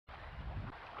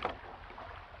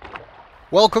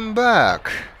Welcome back!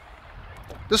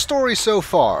 The story so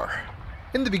far.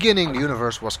 In the beginning, the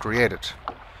universe was created.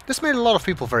 This made a lot of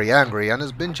people very angry and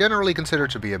has been generally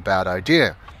considered to be a bad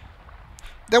idea.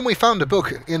 Then we found a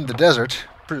book in the desert,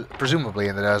 presumably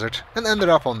in the desert, and ended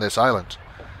up on this island.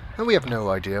 And we have no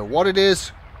idea what it is,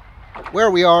 where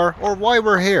we are, or why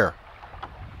we're here.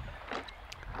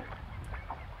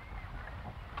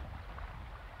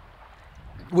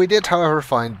 We did, however,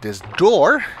 find this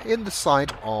door in the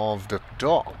side of the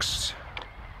docks.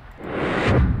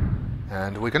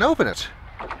 And we can open it.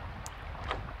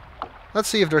 Let's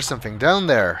see if there's something down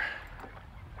there.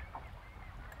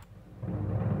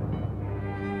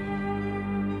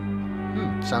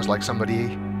 Sounds like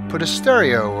somebody put a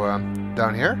stereo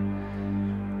down here.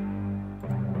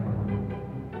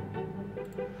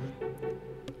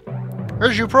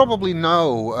 As you probably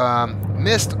know,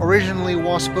 Myst originally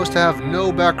was supposed to have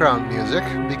no background music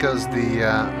because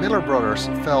the Miller brothers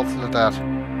felt that that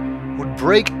would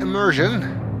break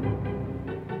immersion.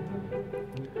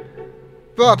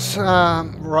 But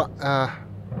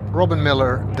Robin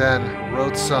Miller then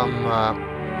wrote some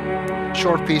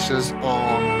short pieces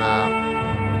on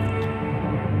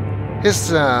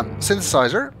his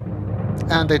synthesizer,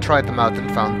 and they tried them out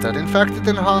and found that in fact it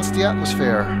enhanced the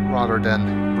atmosphere rather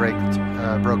than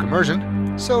broke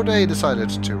immersion, so they decided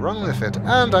to run with it,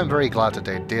 and I'm very glad that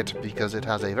they did, because it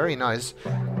has a very nice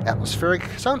atmospheric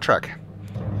soundtrack.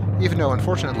 Even though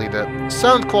unfortunately the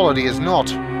sound quality is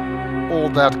not all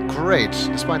that great,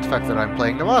 despite the fact that I'm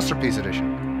playing the Masterpiece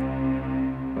Edition.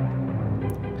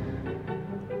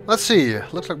 Let's see,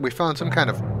 looks like we found some kind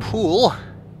of pool.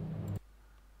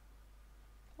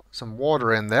 Some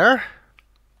water in there.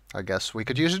 I guess we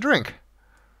could use a drink.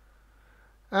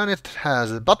 And it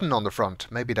has a button on the front.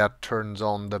 Maybe that turns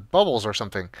on the bubbles or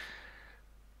something.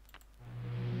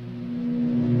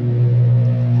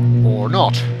 Or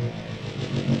not.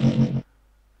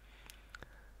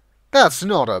 That's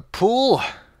not a pool.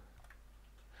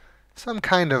 Some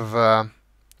kind of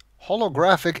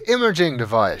holographic imaging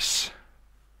device.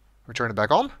 We turn it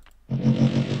back on.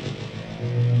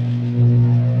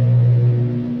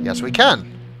 Yes, we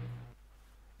can.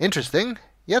 Interesting,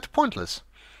 yet pointless.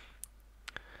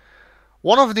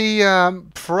 One of the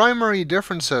primary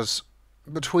differences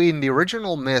between the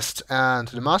original Myst and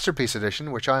the Masterpiece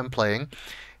Edition, which I'm playing,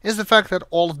 is the fact that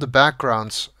all of the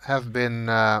backgrounds have been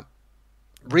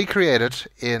recreated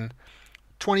in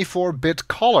 24-bit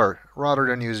color rather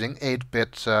than using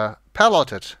 8-bit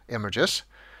palette images,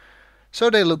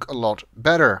 so they look a lot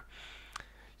better.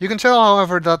 You can tell,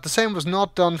 however, that the same was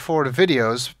not done for the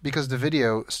videos, because the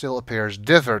video still appears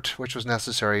dithered, which was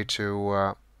necessary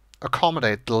to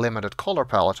accommodate the limited color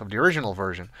palette of the original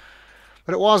version.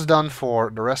 But it was done for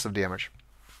the rest of the image.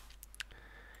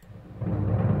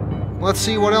 Let's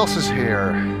see what else is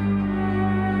here.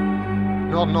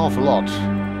 Not an awful lot.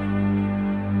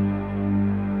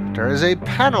 There is a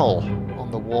panel on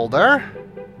the wall there,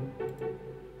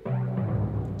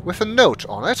 with a note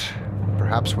on it.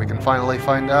 Perhaps we can finally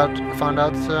find out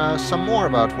some more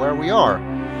about where we are.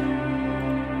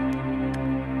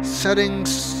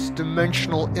 Settings,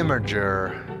 dimensional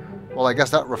imager. Well, I guess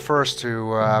that refers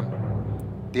to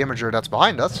the imager that's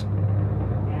behind us.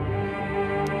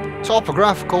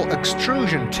 Topographical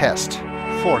extrusion test,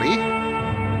 40.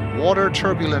 Water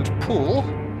turbulent pool,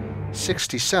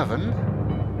 67.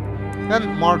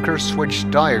 And marker switch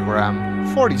diagram,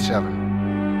 47.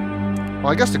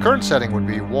 Well, I guess the current setting would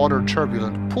be water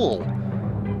turbulent pool.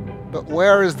 But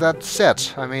where is that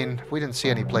set? I mean, we didn't see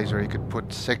any place where you could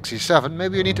put 67.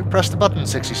 Maybe you need to press the button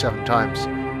 67 times.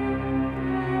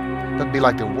 That'd be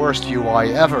like the worst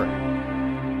UI ever.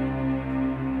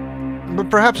 But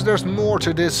perhaps there's more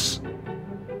to this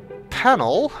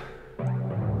panel,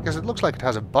 because it looks like it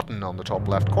has a button on the top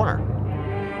left corner.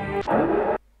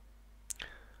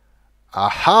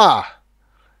 Aha!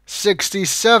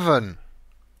 67!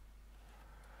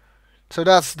 So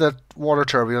that's the water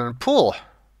turbulent pool.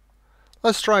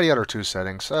 Let's try the other two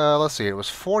settings. Let's see, it was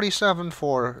 47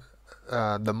 for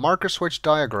the marker switch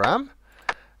diagram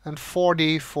and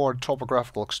 40 for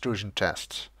topographical extrusion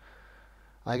tests.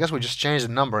 I guess we just change the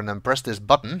number and then press this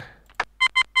button.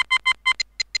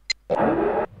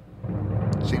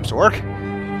 Seems to work.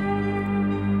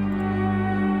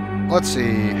 Let's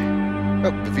see.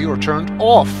 Oh, the viewer turned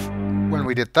off when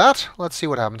we did that. Let's see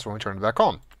what happens when we turn it back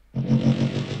on.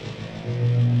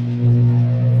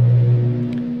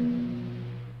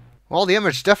 Well, the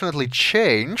image definitely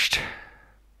changed.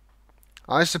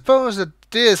 I suppose that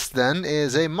this, then,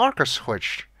 is a marker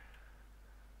switch.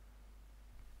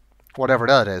 Whatever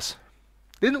that is.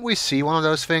 Didn't we see one of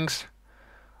those things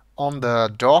on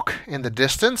the dock in the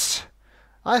distance?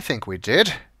 I think we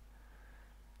did.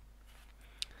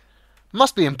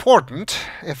 Must be important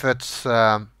if it's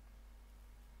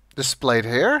displayed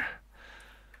here.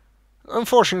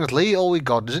 Unfortunately, all we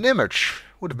got is an image.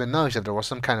 Would have been nice if there was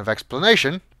some kind of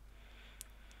explanation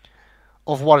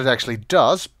of what it actually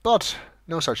does, but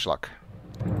no such luck.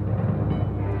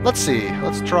 Let's see,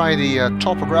 let's try the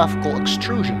topographical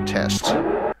extrusion test.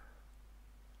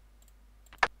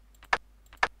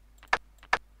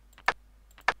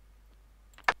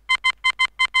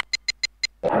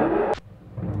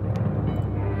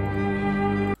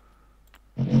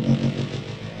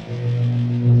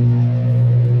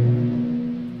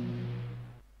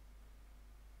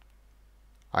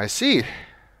 I see.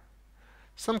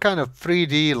 Some kind of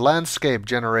 3D landscape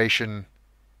generation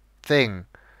thing.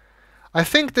 I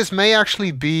think this may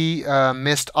actually be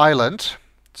Myst Island.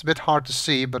 It's a bit hard to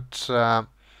see, but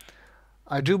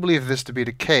I do believe this to be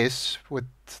the case, with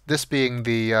this being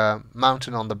the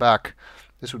mountain on the back.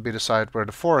 This would be the side where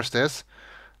the forest is.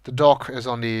 The dock is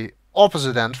on the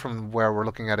opposite end from where we're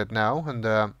looking at it now, and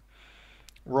the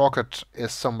rocket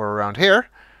is somewhere around here.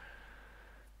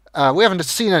 We haven't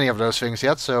seen any of those things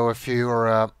yet, so if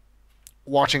you're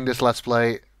watching this Let's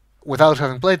Play without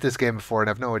having played this game before and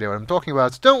have no idea what I'm talking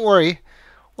about, don't worry,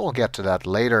 we'll get to that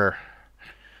later.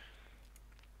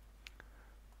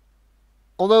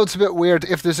 Although it's a bit weird,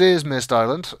 if this is Myst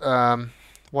Island,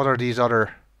 what are these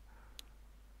other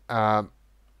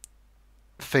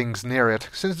things near it?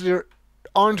 Since there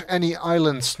aren't any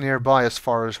islands nearby as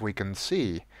far as we can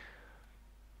see.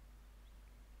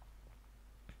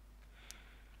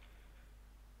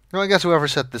 Well, I guess whoever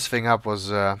set this thing up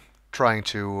was trying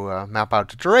to map out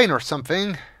the terrain or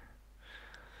something.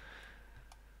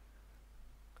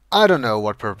 I don't know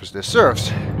what purpose this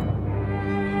serves.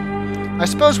 I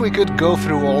suppose we could go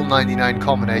through all 99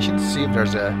 combinations, see if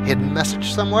there's a hidden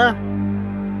message somewhere.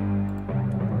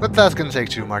 But that's gonna take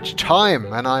too much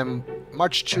time, and I'm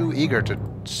much too eager to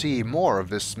see more of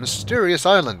this mysterious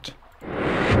island.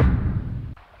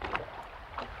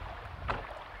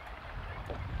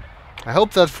 I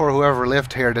hope that for whoever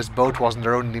lived here, this boat wasn't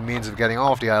their only means of getting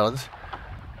off the island.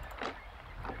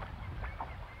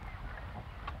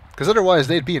 Because otherwise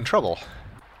they'd be in trouble.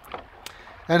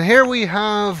 And here we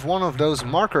have one of those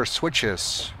marker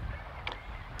switches.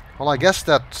 Well, I guess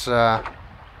that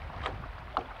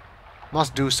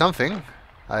must do something.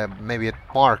 Maybe it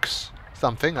marks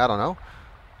something, I don't know.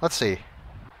 Let's see.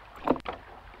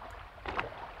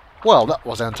 Well, that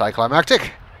was anticlimactic.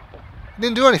 It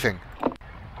didn't do anything.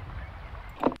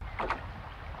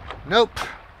 Nope.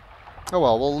 Oh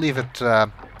well, we'll leave it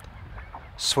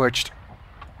switched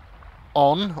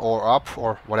on or up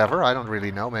or whatever. I don't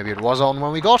really know. Maybe it was on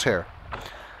when we got here.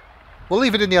 We'll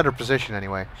leave it in the other position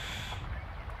anyway.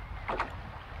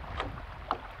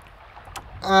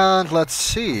 And let's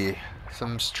see.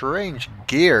 Some strange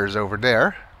gears over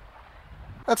there.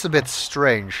 That's a bit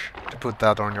strange to put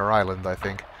that on your island, I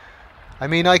think. I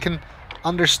mean, I can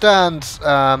understand,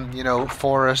 you know,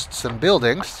 forests and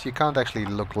buildings. You can't actually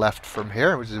look left from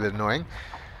here, which is a bit annoying.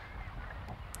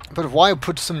 But why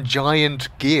put some giant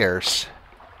gears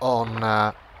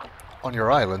on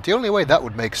your island? The only way that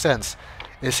would make sense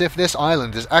is if this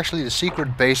island is actually the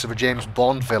secret base of a James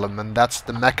Bond villain, and that's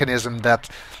the mechanism that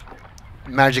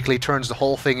magically turns the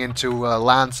whole thing into a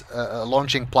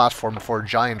launching platform for a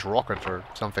giant rocket or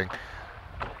something.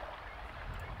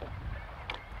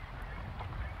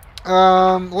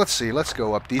 Let's see, let's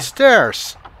go up these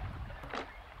stairs.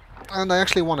 And I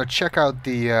actually want to check out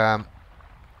the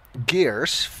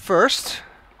gears first.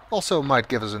 Also might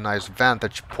give us a nice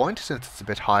vantage point since it's a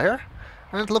bit higher.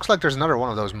 And it looks like there's another one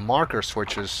of those marker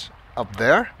switches up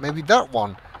there. Maybe that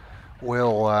one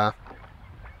will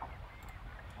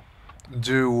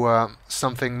do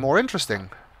something more interesting.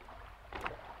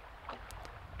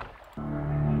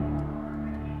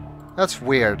 That's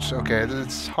weird. Okay,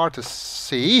 it's hard to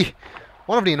see.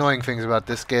 One of the annoying things about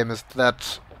this game is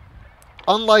that,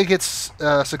 unlike its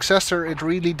successor, it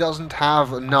really doesn't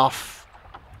have enough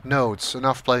nodes,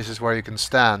 enough places where you can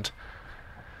stand.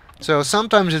 So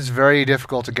sometimes it's very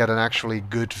difficult to get an actually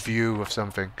good view of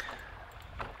something.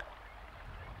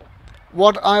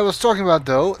 What I was talking about,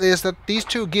 though, is that these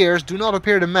two gears do not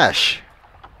appear to mesh.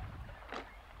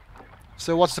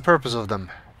 So what's the purpose of them?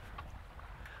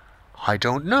 I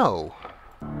don't know.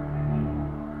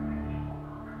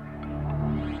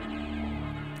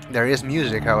 There is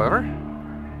music, however.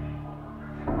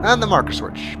 And the marker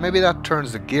switch. Maybe that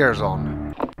turns the gears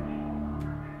on.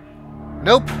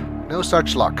 Nope, no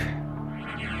such luck.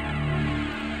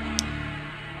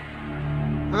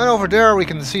 And then over there we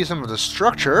can see some of the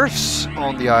structures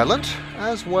on the island,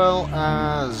 as well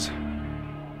as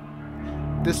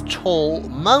this tall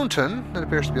mountain that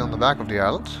appears to be on the back of the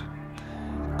island.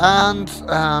 And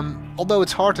although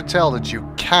it's hard to tell that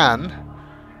you can,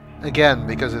 again,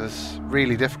 because it is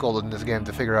really difficult in this game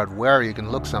to figure out where you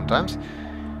can look sometimes,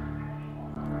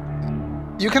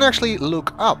 you can actually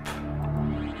look up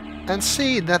and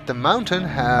see that the mountain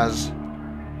has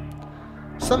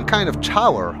some kind of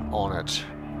tower on it.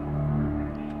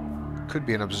 Could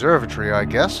be an observatory, I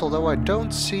guess, although I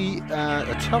don't see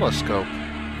a telescope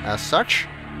as such.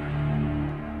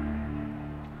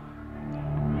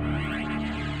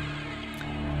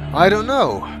 I don't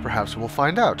know. Perhaps we'll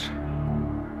find out.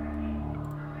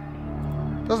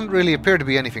 Doesn't really appear to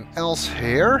be anything else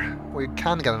here. We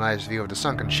can get a nice view of the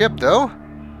sunken ship, though.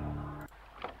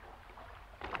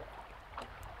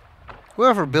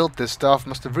 Whoever built this stuff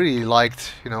must have really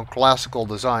liked, you know, classical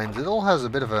designs. It all has a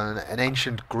bit of an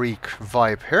ancient Greek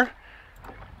vibe here.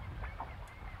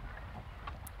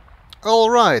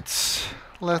 Alright,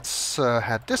 let's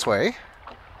head this way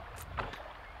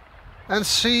and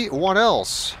see what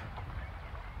else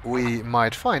we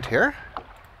might find here.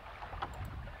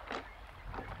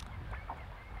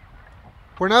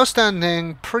 We're now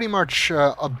standing pretty much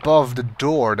above the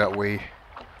door that we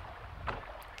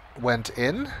went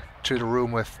in to the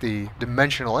room with the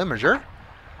dimensional imager,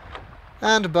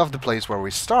 and above the place where we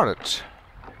started.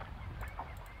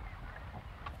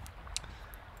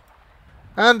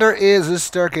 And there is a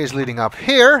staircase leading up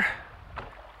here,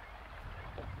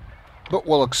 but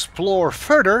we'll explore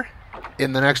further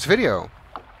in the next video.